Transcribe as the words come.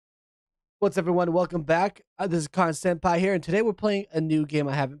What's everyone? Welcome back. This is Conch Senpai here, and today we're playing a new game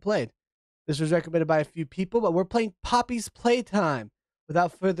I haven't played. This was recommended by a few people, but we're playing Poppy's Playtime.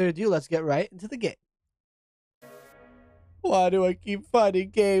 Without further ado, let's get right into the game. Why do I keep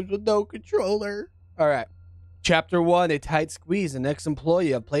finding games with no controller? Alright. Chapter 1, A Tight Squeeze, an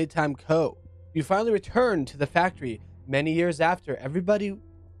ex-employee of Playtime Co. You finally return to the factory many years after everybody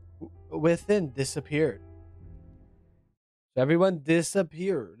within disappeared. So everyone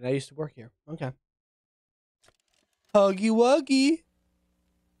disappeared. I used to work here. Okay. Huggy Wuggy.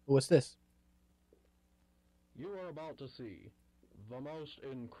 What's this? You are about to see the most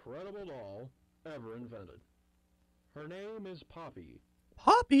incredible doll ever invented. Her name is Poppy.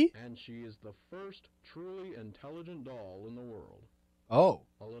 Poppy? And she is the first truly intelligent doll in the world. Oh.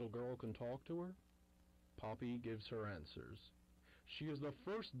 A little girl can talk to her. Poppy gives her answers. She is the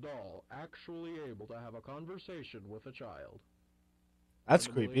first doll actually able to have a conversation with a child. That's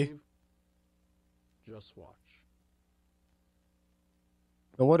And creepy. believe, just watch.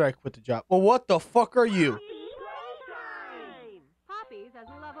 No wonder I quit the job. Well, what the fuck are you? Playtime! Poppy's as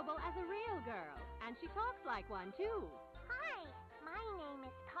lovable as a real girl, and she talks like one, too. Hi, my name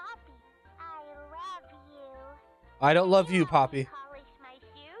is Poppy. I love you. I don't love you, Can Poppy. polish my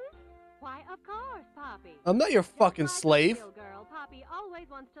shoes? Why, of course, Poppy. I'm not your Just fucking like a slave. real girl, Poppy always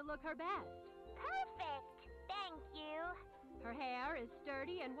wants to look her best. Perfect. Thank you. Her hair is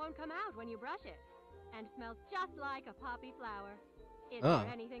sturdy and won't come out when you brush it, and smells just like a poppy flower. Is Oh. there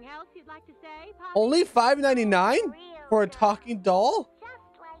anything else you'd like to say, Poppy? Only $5.99 for a talking doll?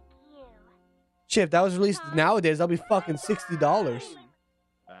 Just like you. Shit, if that was released nowadays, that'd be fucking $60.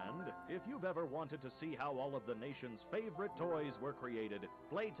 And if you've ever wanted to see how all of the nation's favorite toys were created,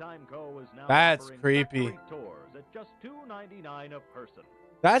 Playtime Co. is now That's offering creepy. factory tours at just $2.99 a person.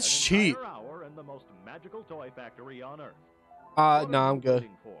 That's An cheap. entire hour in the most magical toy factory on Earth. No, What are I'm you good.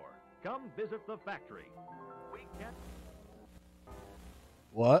 waiting for? Come visit the factory. We can.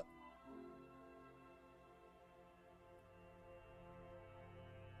 What?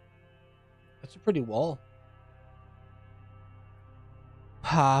 That's a pretty wall.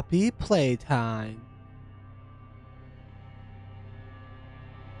 Poppy Playtime.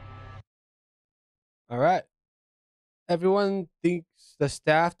 All right. Everyone thinks the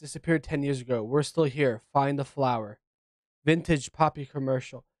staff disappeared 10 years ago. We're still here. Find the flower. Vintage Poppy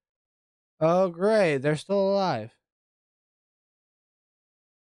commercial. Oh, great. They're still alive.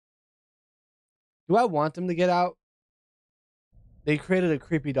 Do I want them to get out? They created a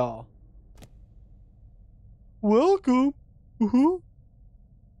creepy doll. Welcome.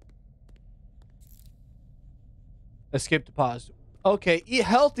 Escape to pause. Okay, eat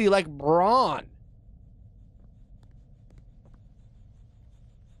healthy like Braun.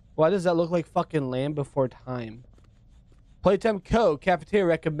 Why does that look like fucking Land Before Time? Playtime Co. Cafeteria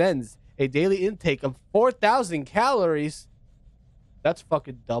recommends a daily intake of 4,000 calories. That's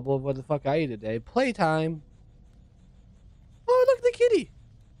fucking double of what the fuck I eat a day. Playtime. Oh, look at the kitty.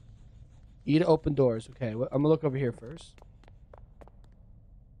 Eat open doors. Okay, I'm gonna look over here first.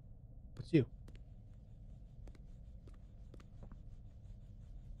 What's you?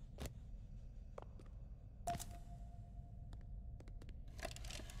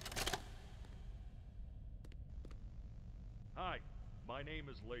 Hi, my name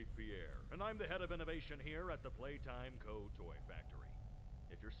is Leith Pierre, and I'm the head of innovation here at the Playtime Co. Toy Factory.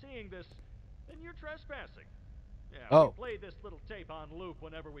 If you're seeing this, then you're trespassing. Yeah, Oh. we play this little tape on loop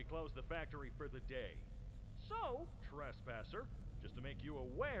whenever we close the factory for the day. So, trespasser, just to make you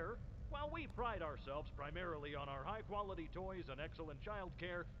aware, while we pride ourselves primarily on our high-quality toys and excellent child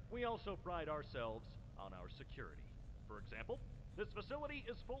care, we also pride ourselves on our security. For example, this facility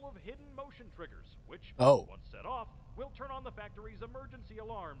is full of hidden motion triggers, which, Oh. once set off, will turn on the factory's emergency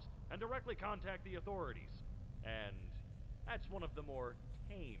alarms and directly contact the authorities. And that's one of the more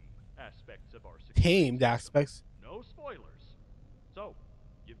tame aspects of our security Tamed system. aspects. No spoilers. So,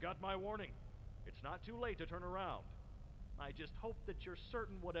 you've got my warning. It's not too late to turn around. I just hope that you're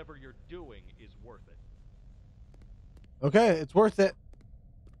certain whatever you're doing is worth it. Okay, it's worth it.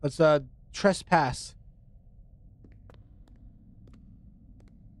 Let's trespass.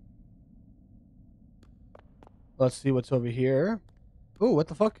 Let's see what's over here. Ooh, what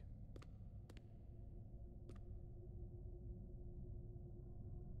the fuck?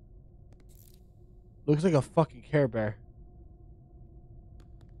 Looks like a fucking Care Bear.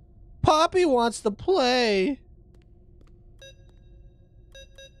 Poppy wants to play.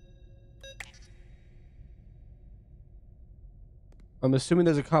 I'm assuming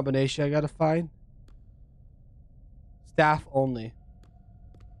there's a combination I gotta find. Staff only.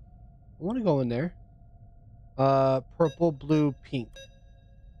 I want to go in there. Purple, blue, pink.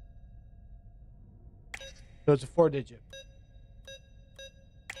 So it's a 4-digit.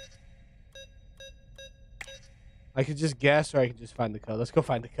 I could just guess, or I could just find the code. Let's go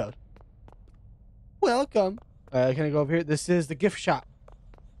find the code. Welcome. Can I go over here? This is the gift shop.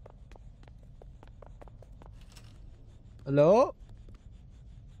 Hello?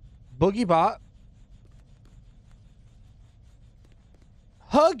 Boogie Bot.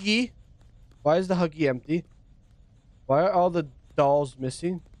 Huggy. Why is the Huggy empty? Why are all the dolls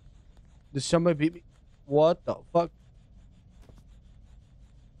missing? Did somebody beat me? What the fuck?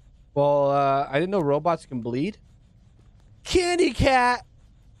 Well, I didn't know robots can bleed. Candy cat.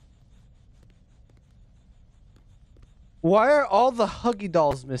 Why are all the Huggy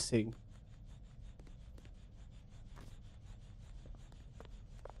dolls missing?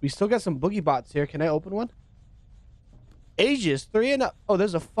 We still got some boogie bots here. Can I open one? Ages 3 and up. Oh,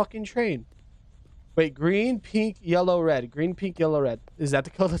 there's a fucking train. Wait, green, pink, yellow, red. Green, pink, yellow, red. Is that the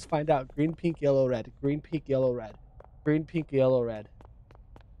code? Let's find out. Green, pink, yellow, red. Green, pink, yellow, red. Green, pink, yellow, red.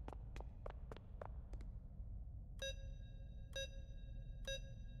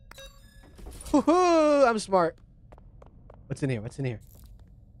 Woohoo! I'm smart. What's in here? What's in here?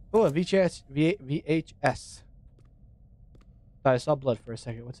 Oh, a VHS. VHS. I saw blood for a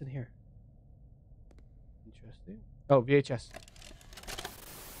second. What's in here? Interesting. Oh, VHS.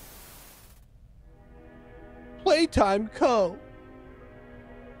 Playtime Co.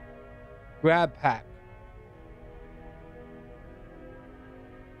 Grabpack.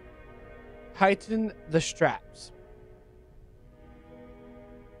 Tighten the straps.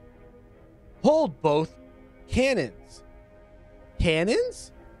 Hold both cannons.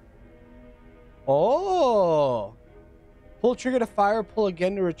 Cannons? Oh. Pull trigger to fire, pull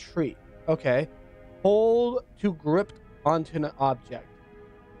again to retreat. Okay. Hold to grip onto an object.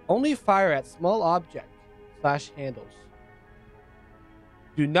 Only fire at small object / handles.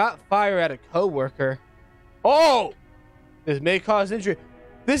 Do not fire at a coworker. Oh! This may cause injury.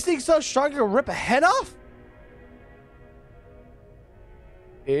 This thing's so strong it can rip a head off?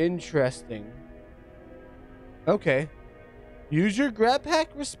 Interesting. Okay. Use your Grabpack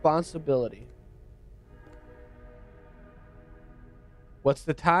responsibility. What's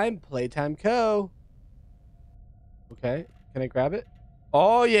the time? Playtime Co. Okay. Can I grab it?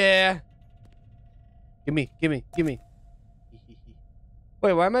 Oh, yeah. Gimme, gimme, gimme.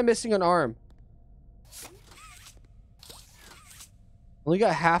 Wait, why am I missing an arm? Only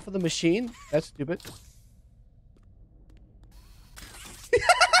got half of the machine? That's stupid.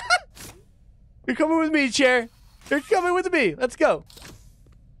 You're coming with me, chair. You're coming with me. Let's go.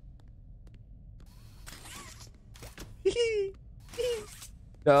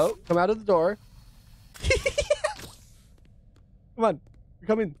 No, come out of the door. Come on. You're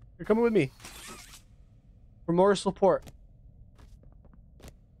coming. You're coming with me. For more support.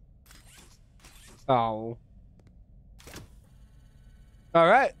 Oh. All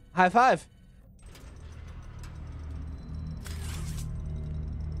right. High five.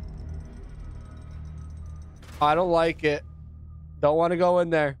 I don't like it. Don't want to go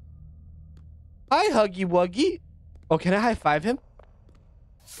in there. Hi, Huggy Wuggy. Oh, can I high five him?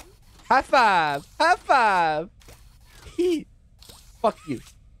 High five. High five. Fuck you.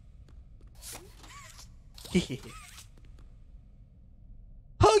 Huggy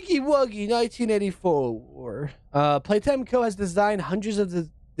Wuggy 1984. Playtime Co. has designed hundreds of the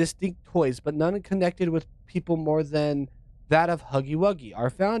distinct toys, but none connected with people more than that of Huggy Wuggy. Our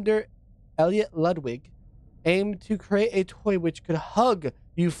founder, Elliot Ludwig, aimed to create a toy which could hug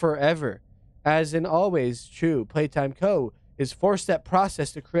you forever. As in always true, Playtime Co. His 4-step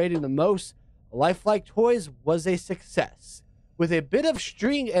process to creating the most lifelike toys was a success. With a bit of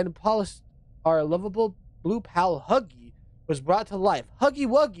string and polish, our lovable blue pal Huggy was brought to life. Huggy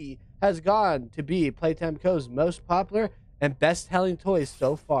Wuggy has gone to be Playtime Co.'s most popular and best-selling toys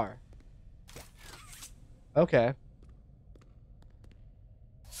so far. Okay.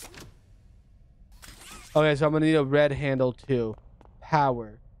 Okay, so I'm gonna need a red handle too.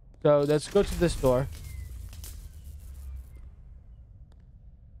 Power. So let's go to this door.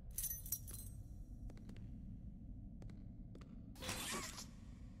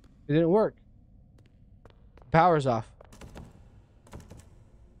 It didn't work. Power's off.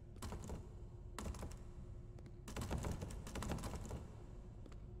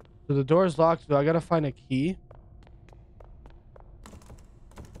 So the door's locked, so I gotta find a key.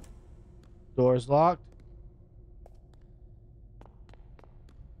 Door's locked.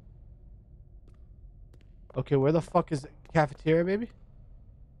 Okay, where the fuck is the cafeteria, maybe?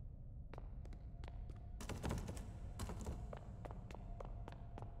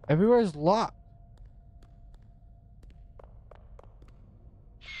 Everywhere is locked.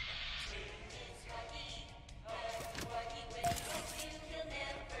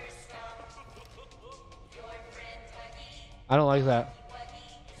 I don't like that.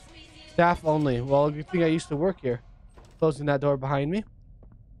 Staff only. Well, good thing I used to work here. Closing that door behind me.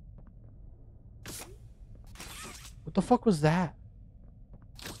 What the fuck was that?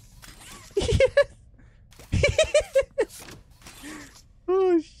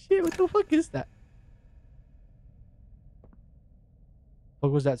 Oh shit, what the fuck is that?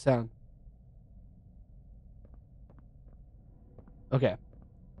 What was that sound? Okay.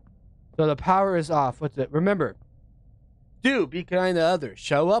 So the power is off. What's it? Remember, do be kind to others.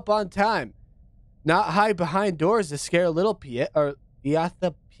 Show up on time. Not hide behind doors to scare little Pierre or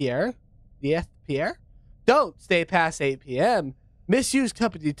Pierre. Don't stay past 8 p.m. Misuse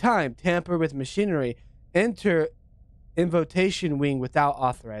company time. Tamper with machinery. Enter invitation wing without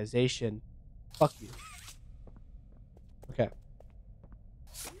authorization. Fuck you. Okay.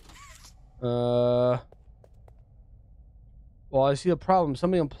 Well, I see a problem.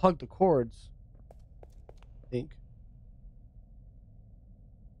 Somebody unplugged the cords. I think.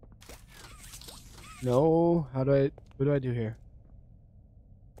 No. What do I do here?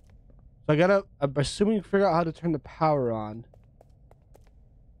 So I'm assuming figure out how to turn the power on.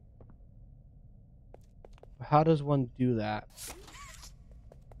 How does one do that?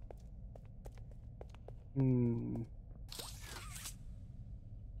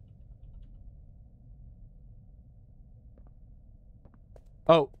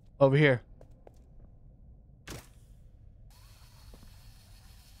 Oh, over here.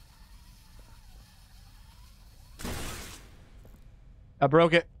 I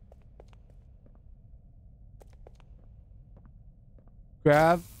broke it.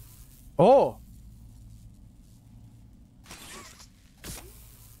 Grab. Oh.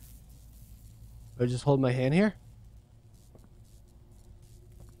 I just hold my hand here.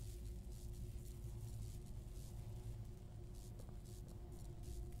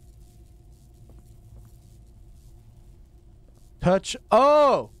 Touch.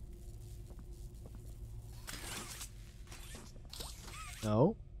 Oh.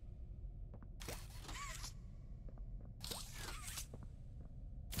 No.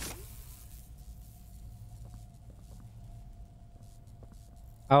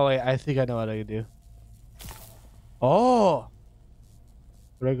 Oh wait, I think I know what I can do. Oh.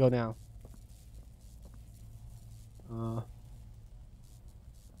 Where do I go now?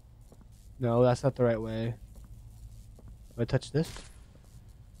 No, that's not the right way. Do I touch this?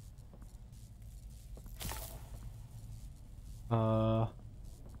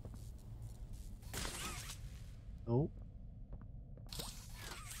 Nope.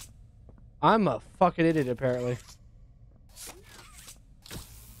 I'm a fucking idiot, apparently.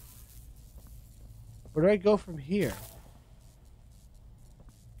 Where do I go from here?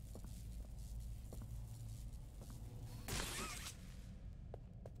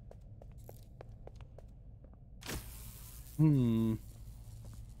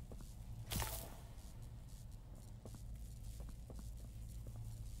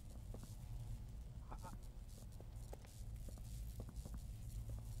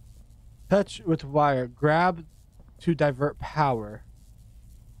 Touch with wire. Grab to divert power.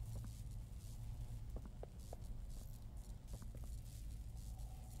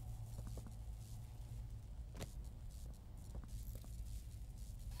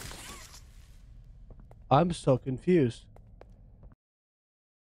 I'm so confused.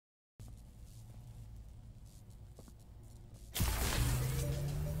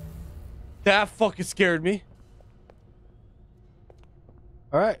 That fucking scared me.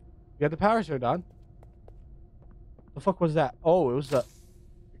 Alright. You got the power turned on. The fuck was that? Oh, it was the...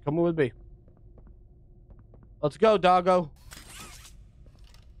 You're coming with me. Let's go, doggo.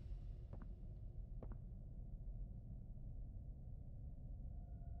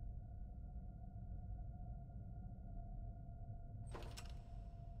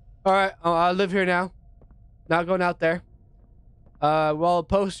 Alright, I live here now. Not going out there. Well,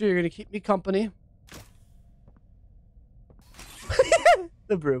 poster, you're gonna keep me company.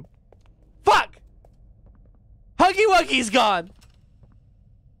 The broom. Fuck! Huggy Wuggy's gone!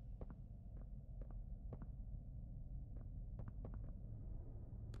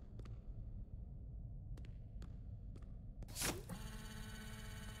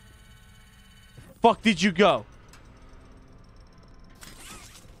 Fuck did you go?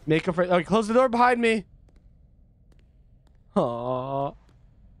 Make a friend. Okay, close the door behind me. Aww.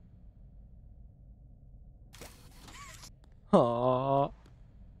 Aww.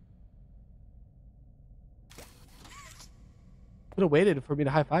 Could have waited for me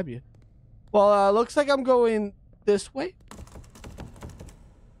to high five you. Well, looks like I'm going this way.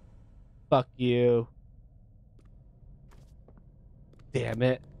 Fuck you. Damn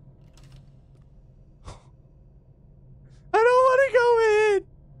it. I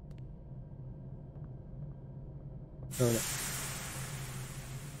No, no.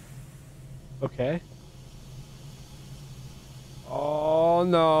 Okay. Oh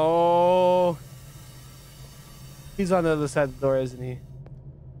no. He's on the other side of the door, isn't he?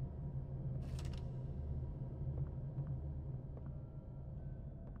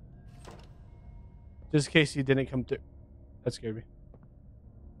 Just in case he didn't come through. That scared me.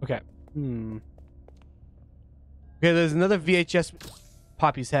 Okay. Okay, there's another VHS.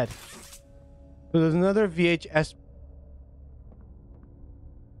 Poppy's head. So there's another VHS.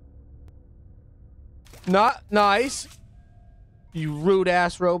 Not nice. You rude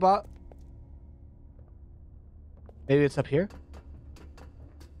ass robot. Maybe it's up here.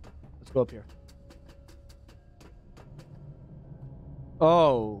 Let's go up here.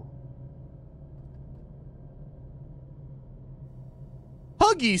 Oh.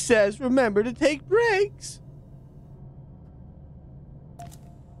 Huggy says remember to take breaks.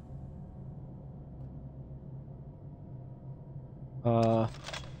 Oh.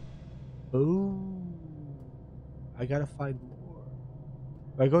 I gotta find more.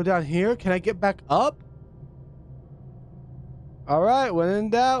 If I go down here, can I get back up? Alright, when in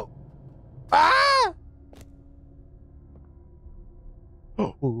doubt. Ah!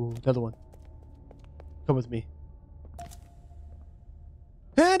 Oh, another one. Come with me.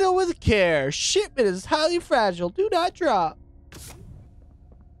 Handle with care. Shipment is highly fragile. Do not drop.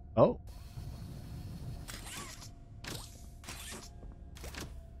 Oh.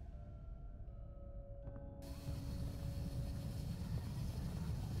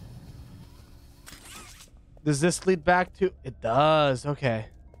 Does this lead back to... It does. Okay.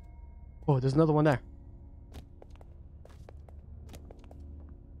 Oh, there's another one there.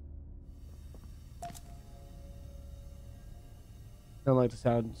 Don't like the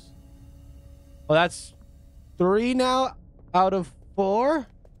sounds. Well, that's 3 now out of 4.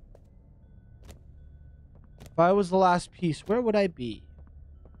 If I was the last piece, where would I be?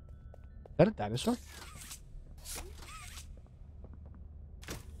 Is that a dinosaur? It's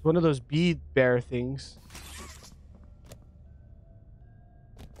one of those bee bear things.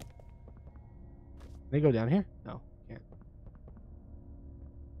 Can they go down here? No, can't.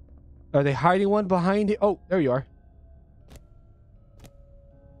 Are they hiding one behind it? Oh, there you are.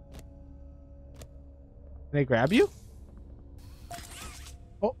 Can I grab you?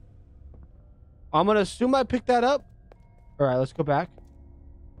 Oh. I'm gonna assume I picked that up. Alright, let's go back.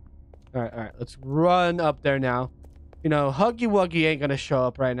 Alright. Let's run up there now. You know, Huggy Wuggy ain't gonna show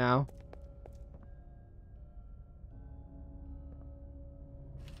up right now.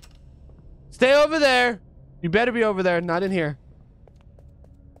 Stay over there. You better be over there, not in here.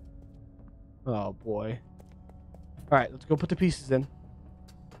 Oh, boy. Alright, let's go put the pieces in.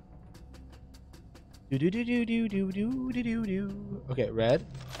 Okay, red,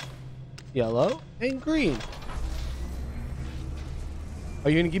 yellow, and green.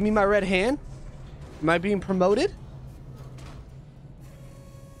 Are you gonna give me my red hand? Am I being promoted?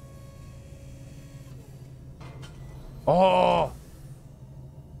 Oh!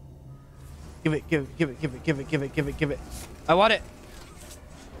 Give it. I want it.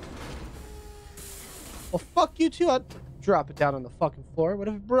 Well, fuck you too. I'll drop it down on the fucking floor. What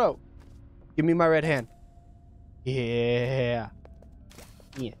if it broke? Give me my red hand. Yeah.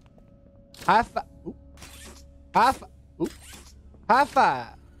 High five. High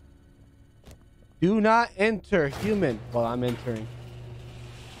five. Do not enter human while I'm entering.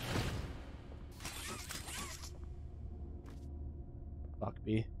 Fuck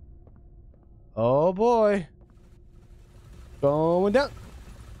me. Oh boy. Going down.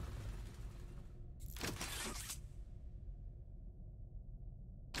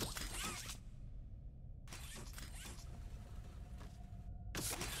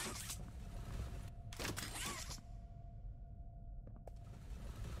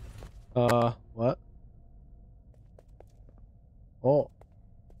 What?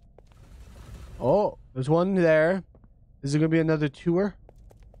 Oh, there's one there. Is it gonna be another tour?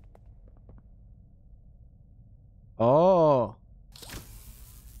 Oh.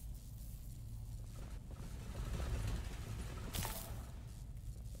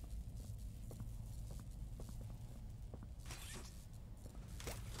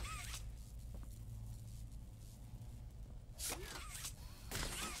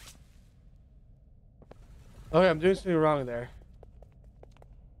 Okay, I'm doing something wrong there.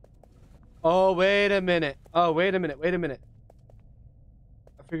 Oh, wait a minute. Wait a minute.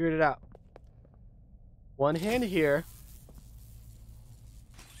 I figured it out. One hand here.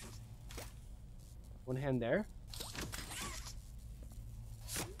 One hand there.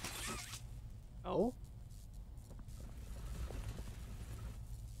 Oh.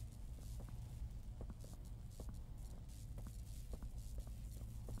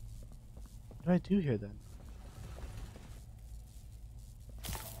 What do I do here then?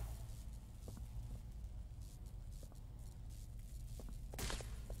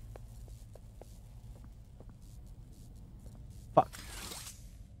 Fuck.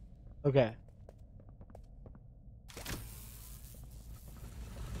 Okay.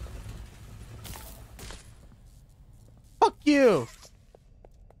 Fuck you!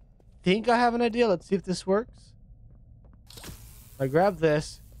 Think I have an idea. Let's see if this works. I grab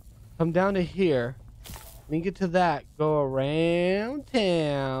this, come down to here, link it to that, go around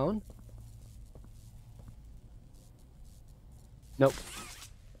town. Nope.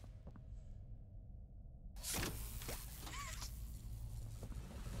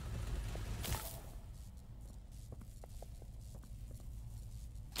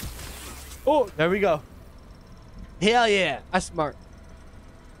 Oh, there we go. Hell yeah, that's smart.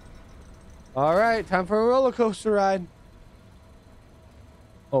 All right, time for a roller coaster ride.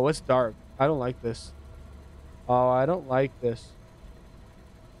 Oh, it's dark. I don't like this. Oh, I don't like this.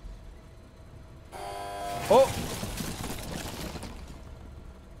 Oh.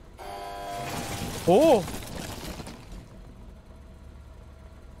 Oh.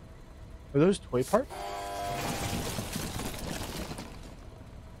 Are those toy parts?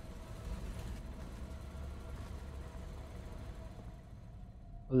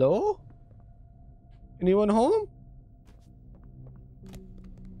 Hello? Anyone home?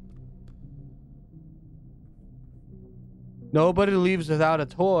 Nobody leaves without a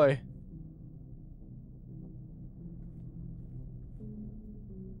toy.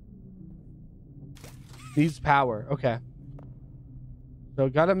 Needs power. Okay. So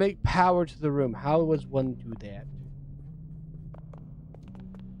gotta make power to the room. How does one do that?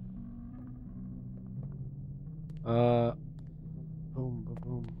 Boom, boom,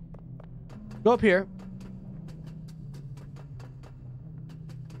 boom. Go up here.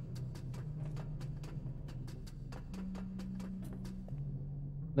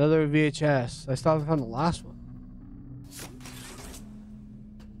 Another VHS. I still haven't found the last one.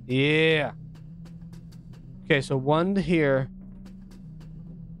 Yeah. Okay, so one here.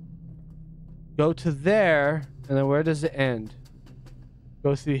 Go to there, and then where does it end?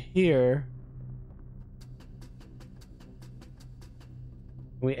 Go through here.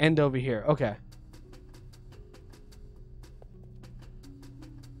 We end over here. Okay.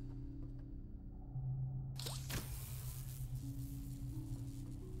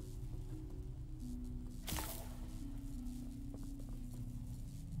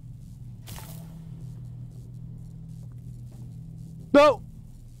 No!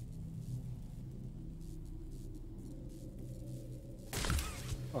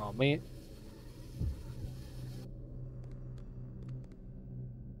 Oh, man.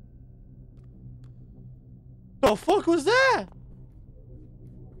 The fuck was that?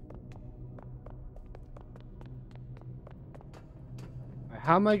 Alright,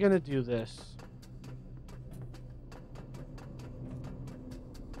 how am I gonna do this?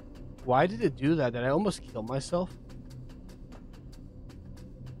 Why did it do that? Did I almost kill myself?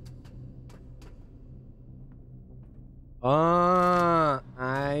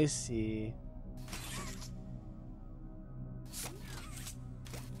 I see.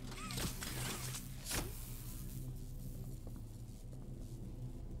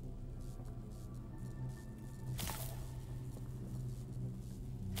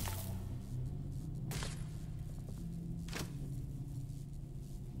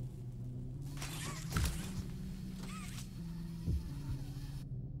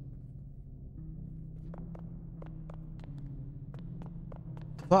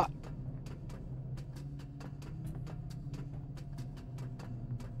 Fuck.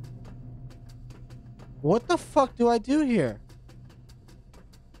 What the fuck do I do here?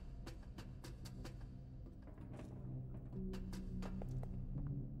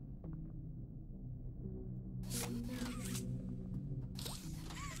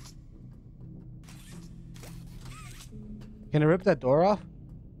 Can I rip that door off?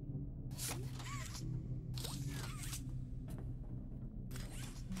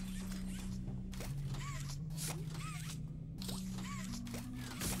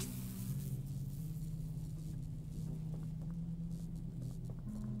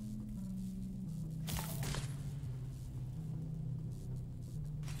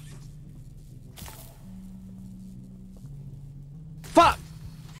 Fuck!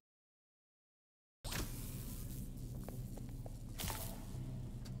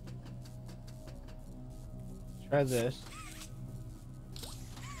 Try this.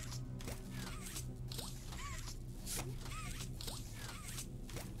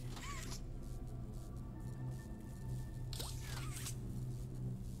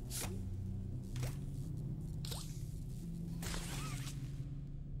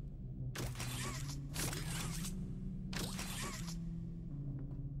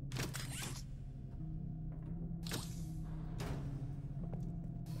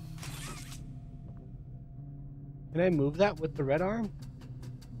 Can I move that with the red arm?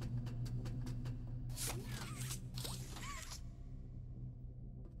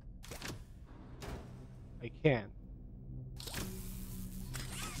 I can.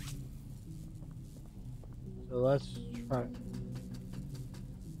 So let's try.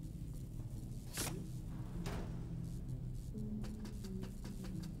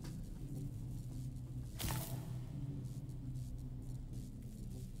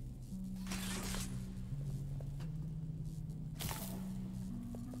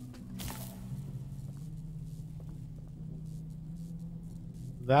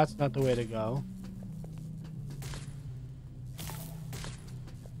 That's not the way to go.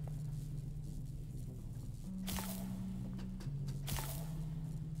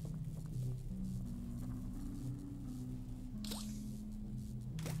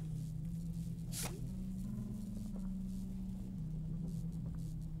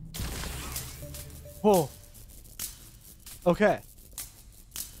 Oh. Okay.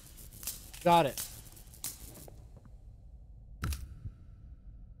 Got it.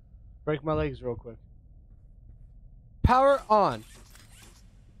 Break my legs real quick. Power on.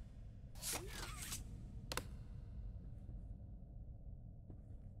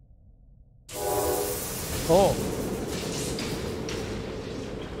 Oh.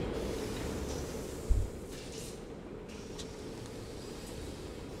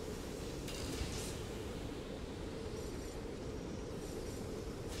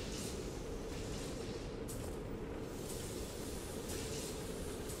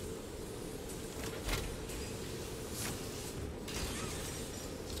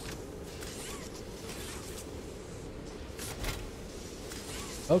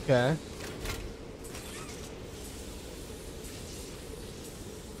 Okay.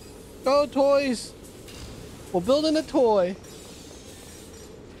 Go, toys! We're building a toy.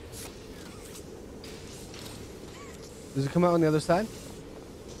 Does it come out on the other side?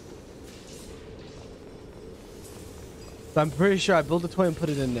 So I'm pretty sure I built a toy and put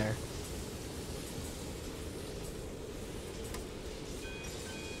it in there.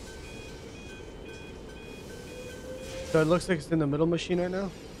 So it looks like it's in the middle machine right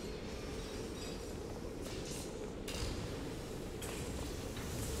now.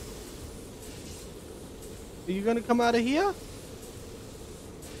 Are you gonna come out of here?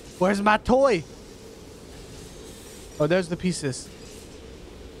 Where's my toy? Oh, there's the pieces.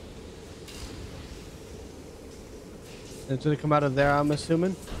 It's gonna come out of there, I'm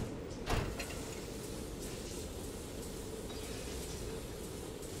assuming.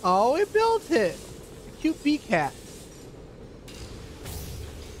 Oh, it built it. Cute bee cat.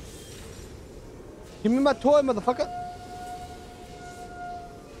 Give me my toy, motherfucker.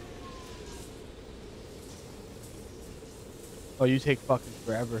 Oh, you take fucking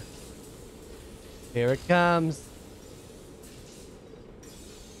forever. Here it comes.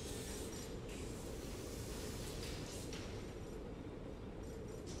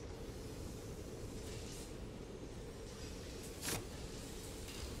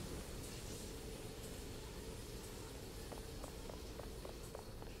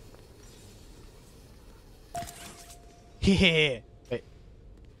 Yeah. Wait.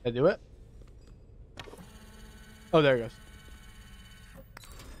 Did I do it? Oh, there it goes.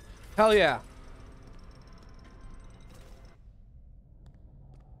 Hell yeah.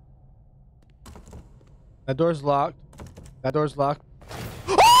 That door's locked. That door's locked.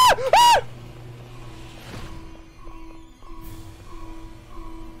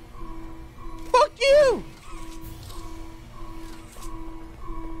 Fuck you!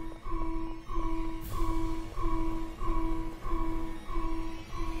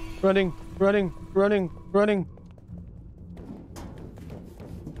 Running, running, running, running.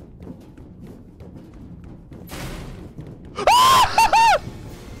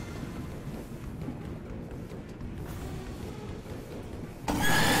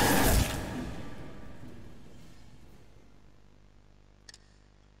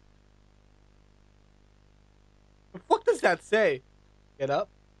 What does that say? Get up.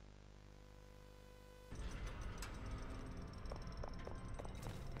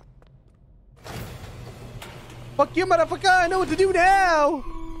 Fuck you, motherfucker! I know what to do now!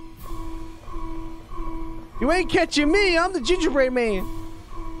 You ain't catching me! I'm the gingerbread man!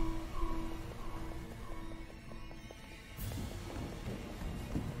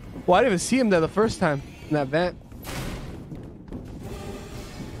 Well, I didn't even see him there the first time in that vent.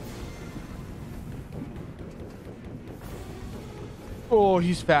 Oh,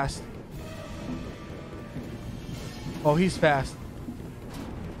 he's fast. Oh, he's fast.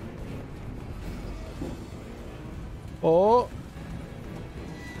 Oh.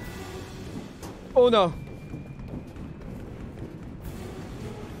 Oh no.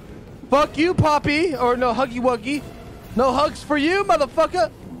 Fuck you, Poppy. Or no, Huggy Wuggy. No hugs for you, motherfucker.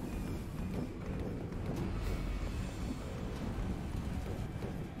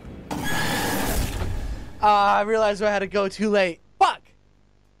 I realized I had to go too late. Fuck.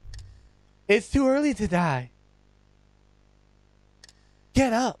 It's too early to die.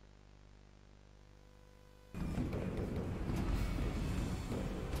 Get up.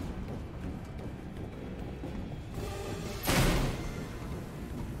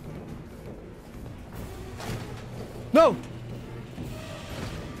 No.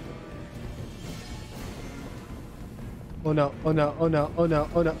 Oh no, oh no, oh no, oh no,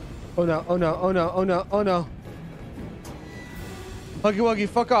 oh no. Oh no, oh no, oh no, oh no, oh no. Huggy Wuggy,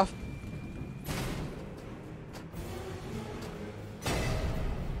 fuck off.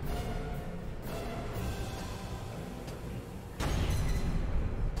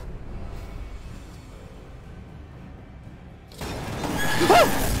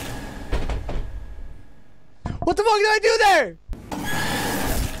 What the fuck did I do there?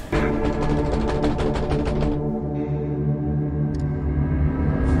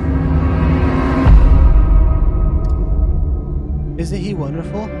 Isn't he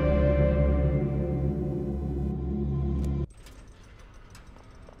wonderful?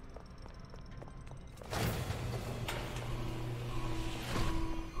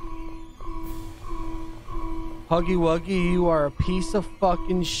 Huggy Wuggy, you are a piece of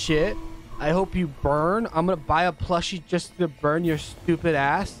fucking shit. I hope you burn. I'm gonna buy a plushie just to burn your stupid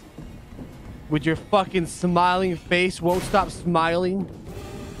ass. With your fucking smiling face, won't stop smiling.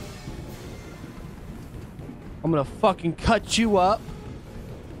 I'm gonna fucking cut you up.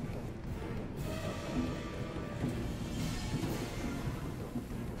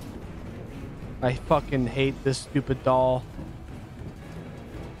 I fucking hate this stupid doll.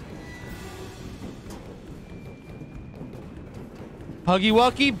 Huggy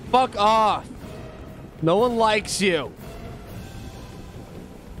Wuggy, fuck off. No one likes you.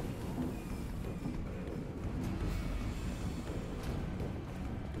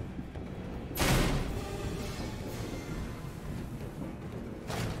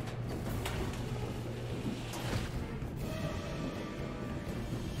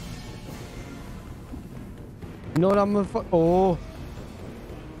 You know what I'm gonna oh.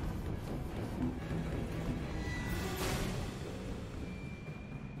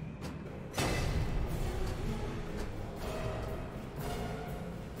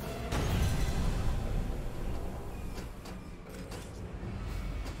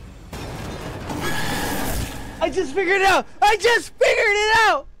 I just figured it out! I just figured it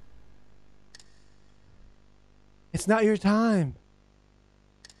out! It's not your time.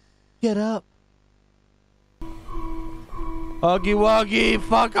 Get up. Huggy Wuggy,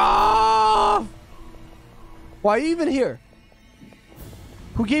 fuck off! Why are you even here?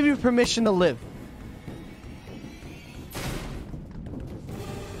 Who gave you permission to live?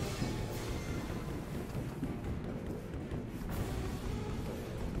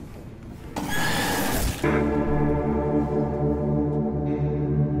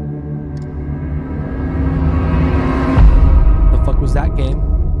 The fuck was that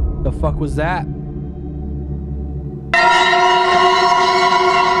game? The fuck was that?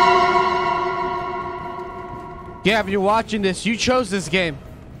 Yeah, if you're watching this, you chose this game.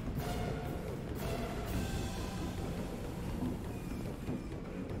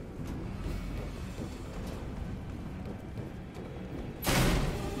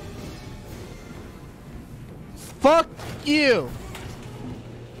 Fuck you.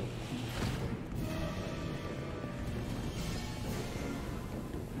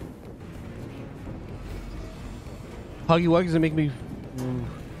 Huggy Wuggys gonna make me...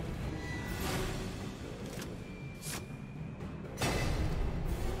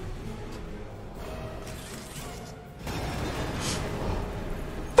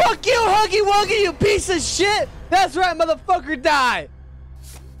 Fuck you, Huggy Wuggy, you piece of shit! That's right, motherfucker, die!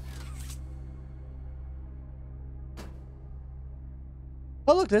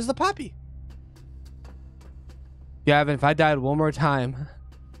 Oh, look, there's the Poppy. Gavin, if I died one more time,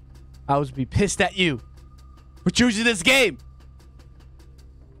 I would be pissed at you for choosing this game.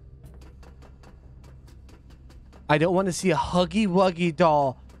 I don't want to see a Huggy Wuggy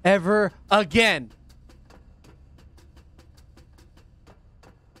doll ever again.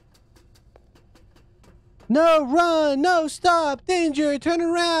 No, run, no, stop, danger, turn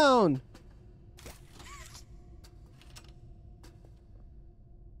around.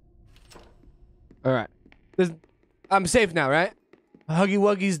 All right, I'm safe now, right? Huggy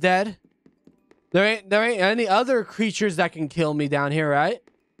Wuggy's dead. There ain't any other creatures that can kill me down here, right?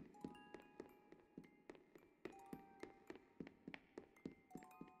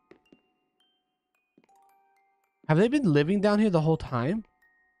 Have they been living down here the whole time?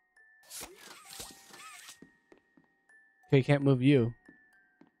 Okay, can't move you.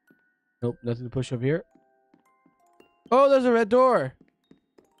 Nope, nothing to push over here. Oh, there's a red door.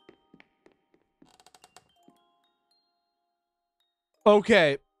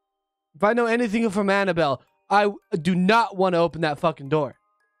 Okay. If I know anything from Annabelle, I do not want to open that fucking door.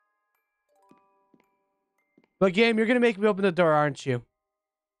 But game, you're going to make me open the door, aren't you?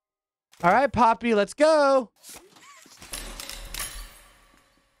 All right, Poppy, let's go.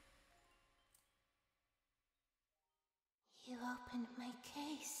 You opened my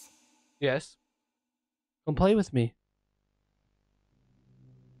case. Yes. Come play with me.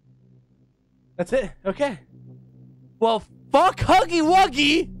 That's it. Okay. Well, fuck Huggy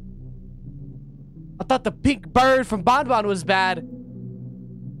Wuggy. I thought the pink bird from Bon Bon was bad.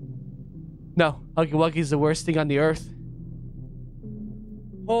 No, Huggy Wuggy's the worst thing on the earth.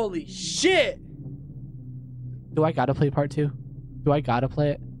 Holy shit! Do I gotta play part 2? Do I gotta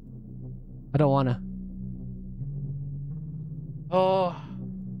play it? I don't wanna. Oh.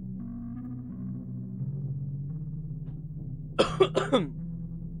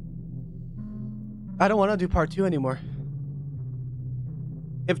 I don't want to do part 2 anymore.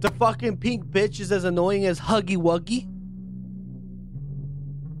 If the fucking pink bitch is as annoying as Huggy Wuggy.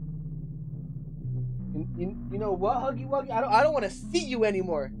 You know what, Huggy Wuggy? I don't want to see you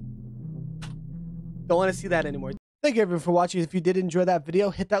anymore. Don't want to see that anymore. Thank you everyone for watching. If you did enjoy that video,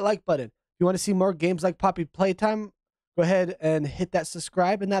 hit that like button. If you want to see more games like Poppy Playtime, go ahead and hit that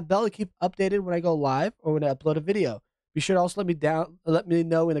subscribe and that bell to keep updated when I go live or when I upload a video. Be sure to also let me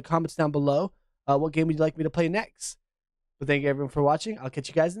know in the comments down below what game would you like me to play next. But thank you everyone for watching. I'll catch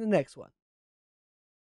you guys in the next one.